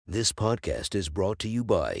This podcast is brought to you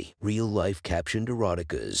by Real Life Captioned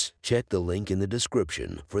Eroticas. Check the link in the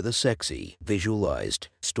description for the sexy, visualized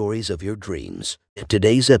stories of your dreams.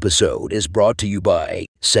 Today's episode is brought to you by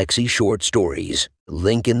Sexy Short Stories.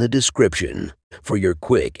 Link in the description for your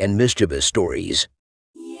quick and mischievous stories.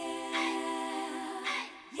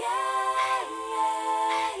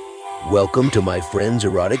 Welcome to my friend's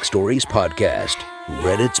Erotic Stories podcast,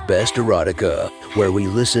 Reddit's Best Erotica, where we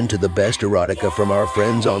listen to the best erotica from our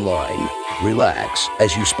friends online. Relax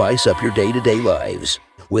as you spice up your day-to-day lives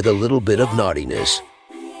with a little bit of naughtiness.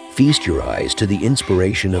 Feast your eyes to the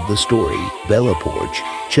inspiration of the story, Bella Porch.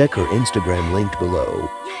 Check her Instagram linked below.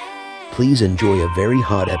 Please enjoy a very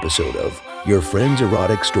hot episode of Your Friend's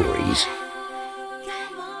Erotic Stories.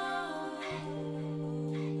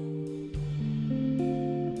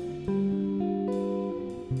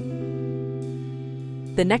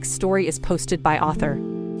 The next story is posted by author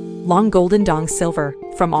Long Golden Dong Silver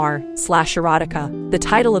from r/erotica. The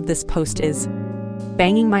title of this post is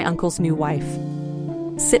Banging My Uncle's New Wife.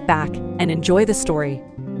 Sit back and enjoy the story.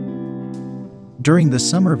 During the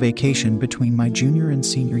summer vacation between my junior and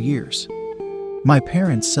senior years, my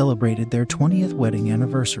parents celebrated their 20th wedding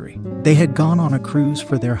anniversary. They had gone on a cruise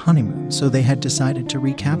for their honeymoon, so they had decided to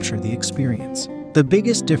recapture the experience. The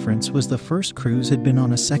biggest difference was the first cruise had been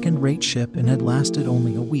on a second-rate ship and had lasted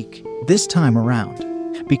only a week. This time around,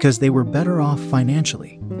 because they were better off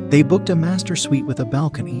financially, they booked a master suite with a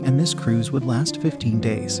balcony, and this cruise would last 15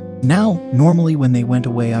 days. Now, normally when they went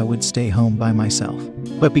away I would stay home by myself,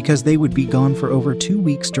 but because they would be gone for over 2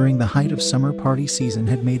 weeks during the height of summer party season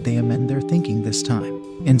had made they amend their thinking this time.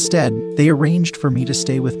 Instead, they arranged for me to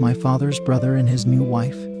stay with my father's brother and his new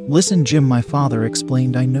wife. "Listen, Jim," my father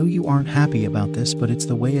explained, "I know you aren't happy about this, but it's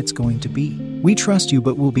the way it's going to be. We trust you,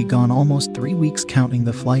 but we'll be gone almost 3 weeks counting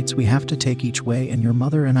the flights we have to take each way, and your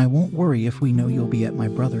mother and I won't worry if we know you'll be at my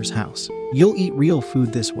brother's house. You'll eat real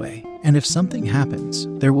food this way, and if something happens,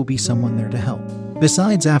 there will be someone there to help.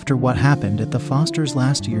 Besides, after what happened at the Fosters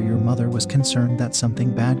last year, your mother was concerned that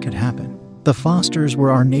something bad could happen. The Fosters were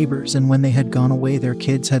our neighbors, and when they had gone away, their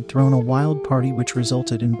kids had thrown a wild party which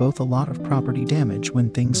resulted in both a lot of property damage when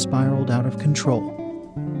things spiraled out of control,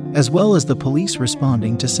 as well as the police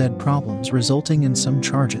responding to said problems, resulting in some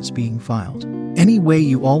charges being filed. Anyway,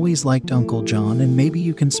 you always liked Uncle John, and maybe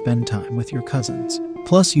you can spend time with your cousins.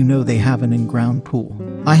 Plus, you know they have an in-ground pool.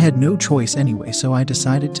 I had no choice anyway, so I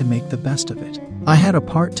decided to make the best of it. I had a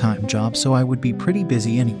part-time job, so I would be pretty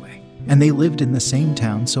busy anyway. And they lived in the same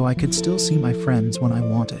town, so I could still see my friends when I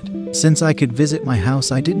wanted. Since I could visit my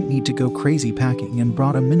house, I didn't need to go crazy packing and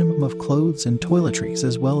brought a minimum of clothes and toiletries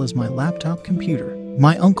as well as my laptop computer.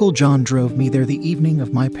 My Uncle John drove me there the evening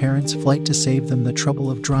of my parents' flight to save them the trouble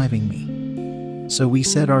of driving me. So we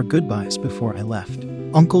said our goodbyes before I left.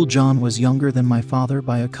 Uncle John was younger than my father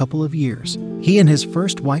by a couple of years. He and his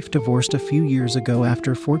first wife divorced a few years ago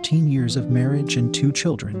after 14 years of marriage and 2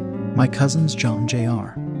 children. My cousins John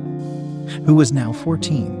Jr., who was now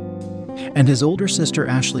 14, and his older sister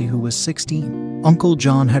Ashley, who was 16. Uncle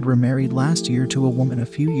John had remarried last year to a woman a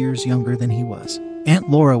few years younger than he was. Aunt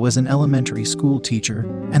Laura was an elementary school teacher,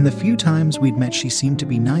 and the few times we'd met she seemed to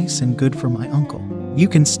be nice and good for my uncle. "You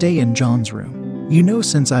can stay in John's room. You know,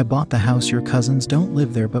 since I bought the house, your cousins don't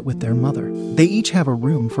live there but with their mother. They each have a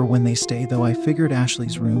room for when they stay, though I figured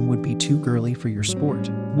Ashley's room would be too girly for your sport."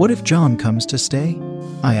 "What if John comes to stay?"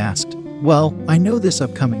 I asked. "Well, I know this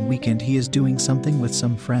upcoming weekend he is doing something with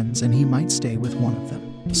some friends and he might stay with one of them.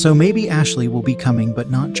 So maybe Ashley will be coming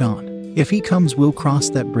but not John. If he comes, we'll cross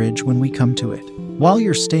that bridge when we come to it. While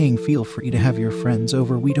you're staying, feel free to have your friends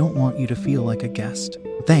over. We don't want you to feel like a guest."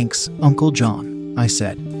 "Thanks, Uncle John," I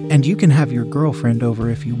said. "And you can have your girlfriend over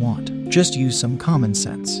if you want. Just use some common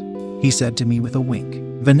sense," he said to me with a wink.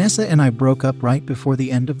 "Vanessa and I broke up right before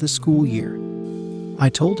the end of the school year," I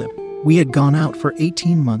told him. "We had gone out for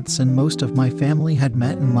 18 months and most of my family had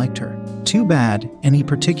met and liked her." "Too bad. Any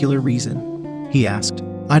particular reason?" he asked.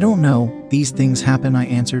 "I don't know. These things happen," I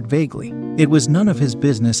answered vaguely. It was none of his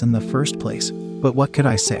business in the first place, but what could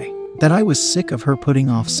I say? That I was sick of her putting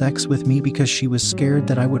off sex with me because she was scared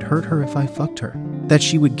that I would hurt her if I fucked her. That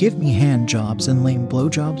she would give me hand jobs and lame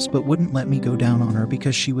blowjobs but wouldn't let me go down on her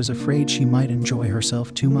because she was afraid she might enjoy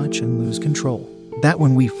herself too much and lose control. That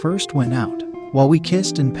when we first went out, while we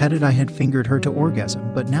kissed and petted, I had fingered her to orgasm,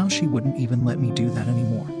 but now she wouldn't even let me do that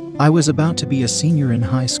anymore. I was about to be a senior in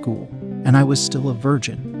high school, and I was still a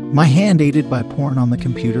virgin. My hand, aided by porn on the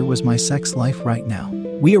computer, was my sex life right now.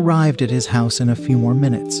 We arrived at his house in a few more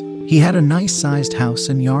minutes. He had a nice-sized house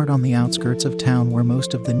and yard on the outskirts of town where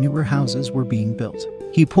most of the newer houses were being built.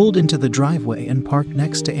 He pulled into the driveway and parked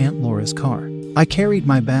next to Aunt Laura's car. I carried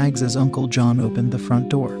my bags as Uncle John opened the front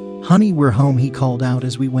door. "Honey, we're home," he called out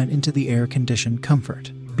as we went into the air-conditioned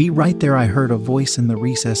comfort. "Be right there," I heard a voice in the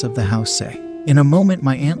recess of the house say. In a moment,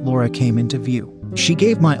 my Aunt Laura came into view. She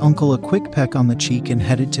gave my uncle a quick peck on the cheek and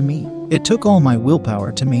headed to me. It took all my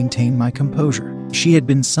willpower to maintain my composure. She had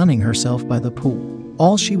been sunning herself by the pool.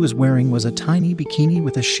 All she was wearing was a tiny bikini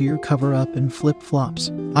with a sheer cover-up and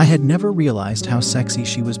flip-flops. I had never realized how sexy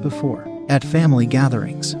she was before. At family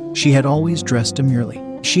gatherings, she had always dressed demurely.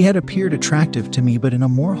 She had appeared attractive to me, but in a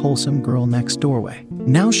more wholesome girl next doorway.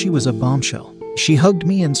 Now she was a bombshell. She hugged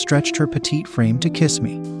me and stretched her petite frame to kiss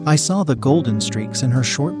me. I saw the golden streaks in her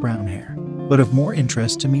short brown hair, but of more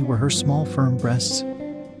interest to me were her small, firm breasts,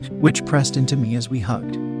 which pressed into me as we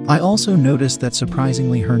hugged. I also noticed that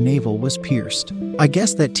surprisingly her navel was pierced. I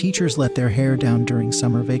guess that teachers let their hair down during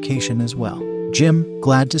summer vacation as well. "Jim,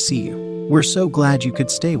 glad to see you. We're so glad you could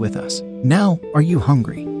stay with us. Now, are you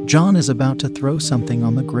hungry? John is about to throw something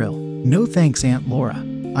on the grill." "No thanks, Aunt Laura.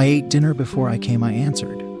 I ate dinner before I came," I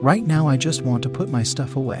answered. "Right now I just want to put my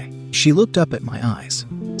stuff away." She looked up at my eyes,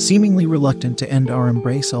 seemingly reluctant to end our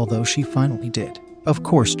embrace, although she finally did. "Of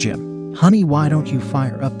course, Jim. Honey, why don't you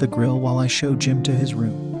fire up the grill while I show Jim to his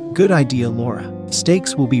room?" "Good idea, Laura.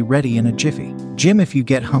 Steaks will be ready in a jiffy. Jim, if you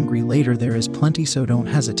get hungry later, there is plenty, so don't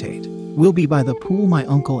hesitate." "We'll be by the pool," my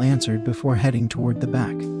uncle answered before heading toward the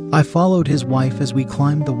back. I followed his wife as we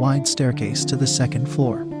climbed the wide staircase to the second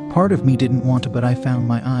floor. Part of me didn't want to, but I found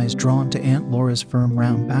my eyes drawn to Aunt Laura's firm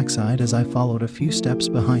round backside as I followed a few steps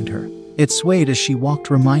behind her. It swayed as she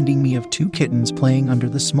walked, reminding me of two kittens playing under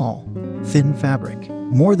the small, thin fabric.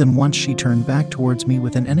 More than once she turned back towards me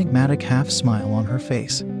with an enigmatic half smile on her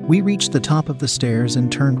face. We reached the top of the stairs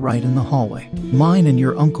and turned right in the hallway. "Mine and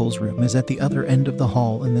your uncle's room is at the other end of the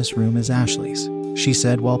hall, and this room is Ashley's," she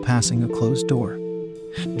said while passing a closed door.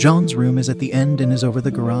 "John's room is at the end and is over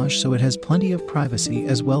the garage, so it has plenty of privacy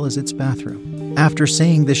as well as its bathroom." After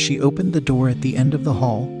saying this, she opened the door at the end of the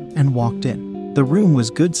hall and walked in. The room was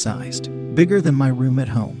good-sized, bigger than my room at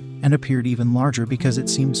home, and appeared even larger because it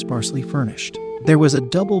seemed sparsely furnished. There was a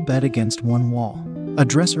double bed against one wall, a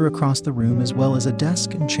dresser across the room, as well as a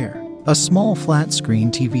desk and chair. A small flat-screen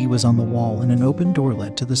TV was on the wall, and an open door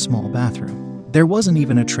led to the small bathroom. There wasn't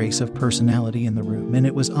even a trace of personality in the room, and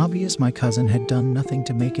it was obvious my cousin had done nothing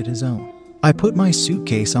to make it his own. I put my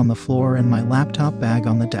suitcase on the floor and my laptop bag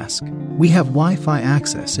on the desk. "We have Wi-Fi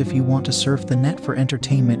access if you want to surf the net for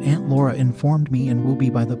entertainment," Aunt Laura informed me, "and we'll be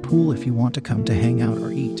by the pool if you want to come to hang out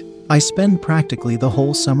or eat." I spend practically the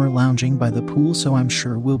whole summer lounging by the pool, so I'm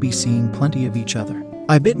sure we'll be seeing plenty of each other.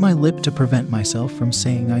 I bit my lip to prevent myself from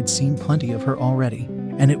saying I'd seen plenty of her already,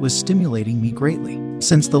 and it was stimulating me greatly.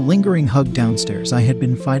 Since the lingering hug downstairs, I had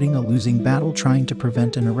been fighting a losing battle trying to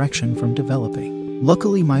prevent an erection from developing.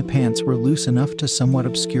 Luckily, my pants were loose enough to somewhat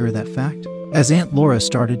obscure that fact. As Aunt Laura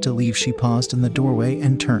started to leave, she paused in the doorway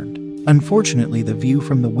and turned. "Unfortunately, the view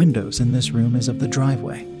from the windows in this room is of the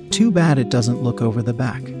driveway. Too bad it doesn't look over the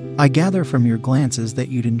back. I gather from your glances that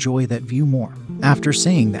you'd enjoy that view more." After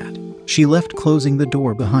saying that, she left, closing the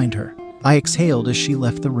door behind her. I exhaled as she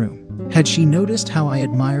left the room. Had she noticed how I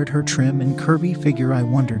admired her trim and curvy figure, I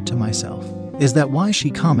wondered to myself. Is that why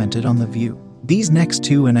she commented on the view? These next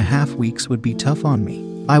 2.5 weeks would be tough on me.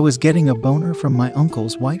 I was getting a boner from my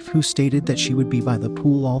uncle's wife, who stated that she would be by the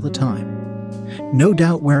pool all the time, no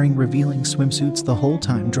doubt wearing revealing swimsuits the whole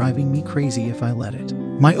time, driving me crazy if I let it.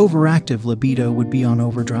 My overactive libido would be on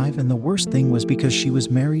overdrive, and the worst thing was because she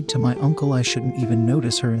was married to my uncle, I shouldn't even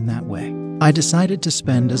notice her in that way. I decided to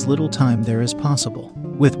spend as little time there as possible.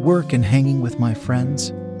 With work and hanging with my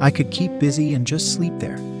friends, I could keep busy and just sleep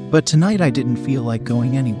there. But tonight I didn't feel like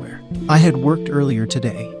going anywhere. I had worked earlier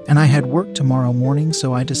today, and I had work tomorrow morning,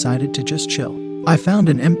 so I decided to just chill. I found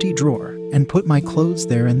an empty drawer and put my clothes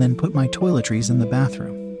there, and then put my toiletries in the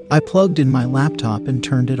bathroom. I plugged in my laptop and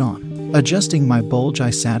turned it on. Adjusting my bulge, I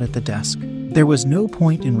sat at the desk. There was no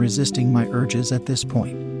point in resisting my urges at this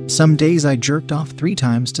point. Some days I jerked off 3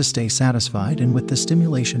 times to stay satisfied, and with the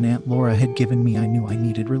stimulation Aunt Laura had given me, I knew I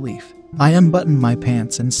needed relief. I unbuttoned my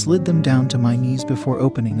pants and slid them down to my knees before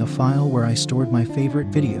opening a file where I stored my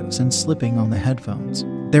favorite videos and slipping on the headphones.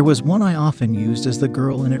 There was one I often used as the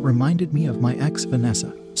girl, and it reminded me of my ex,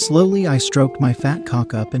 Vanessa. Slowly, I stroked my fat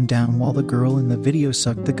cock up and down while the girl in the video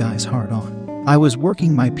sucked the guy's heart on. I was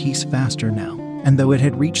working my piece faster now, and though it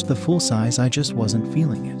had reached the full size, I just wasn't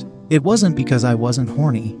feeling it. It wasn't because I wasn't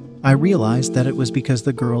horny. I realized that it was because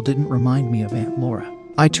the girl didn't remind me of Aunt Laura.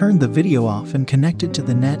 I turned the video off and connected to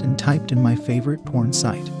the net and typed in my favorite porn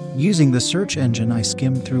site. Using the search engine, I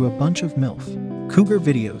skimmed through a bunch of MILF cougar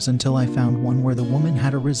videos until I found one where the woman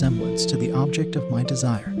had a resemblance to the object of my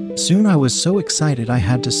desire. Soon I was so excited I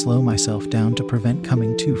had to slow myself down to prevent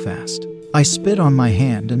coming too fast. I spit on my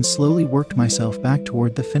hand and slowly worked myself back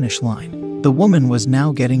toward the finish line. The woman was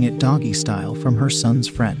now getting it doggy style from her son's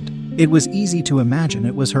friend. It was easy to imagine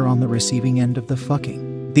it was her on the receiving end of the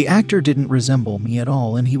fucking. The actor didn't resemble me at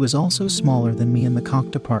all, and he was also smaller than me in the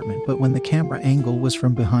cock department, but when the camera angle was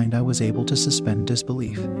from behind, I was able to suspend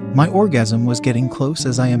disbelief. My orgasm was getting close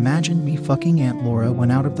as I imagined me fucking Aunt Laura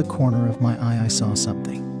when out of the corner of my eye I saw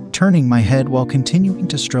something. Turning my head while continuing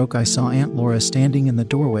to stroke, I saw Aunt Laura standing in the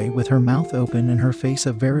doorway with her mouth open and her face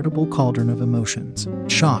a veritable cauldron of emotions.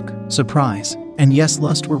 Shock, surprise, and yes,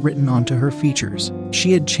 lust were written onto her features.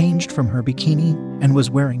 She had changed from her bikini and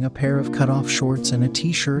was wearing a pair of cut-off shorts and a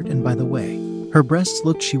t-shirt, and by the way, her breasts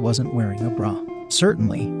looked she wasn't wearing a bra.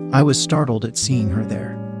 Certainly, I was startled at seeing her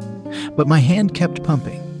there. But my hand kept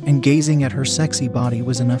pumping, and gazing at her sexy body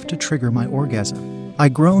was enough to trigger my orgasm. I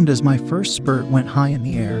groaned as my first spurt went high in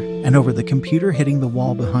the air and over the computer, hitting the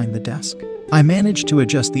wall behind the desk. I managed to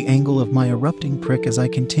adjust the angle of my erupting prick as I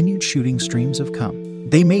continued shooting streams of cum.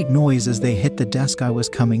 They made noise as they hit the desk. I was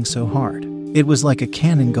coming so hard. It was like a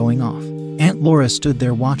cannon going off. Aunt Laura stood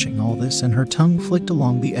there watching all this, and her tongue flicked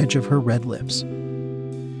along the edge of her red lips.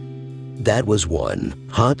 That was one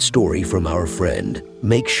hot story from our friend.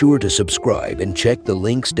 Make sure to subscribe and check the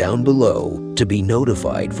links down below to be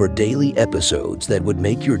notified for daily episodes that would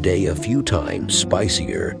make your day a few times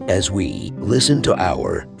spicier as we listen to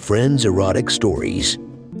our friends' erotic stories.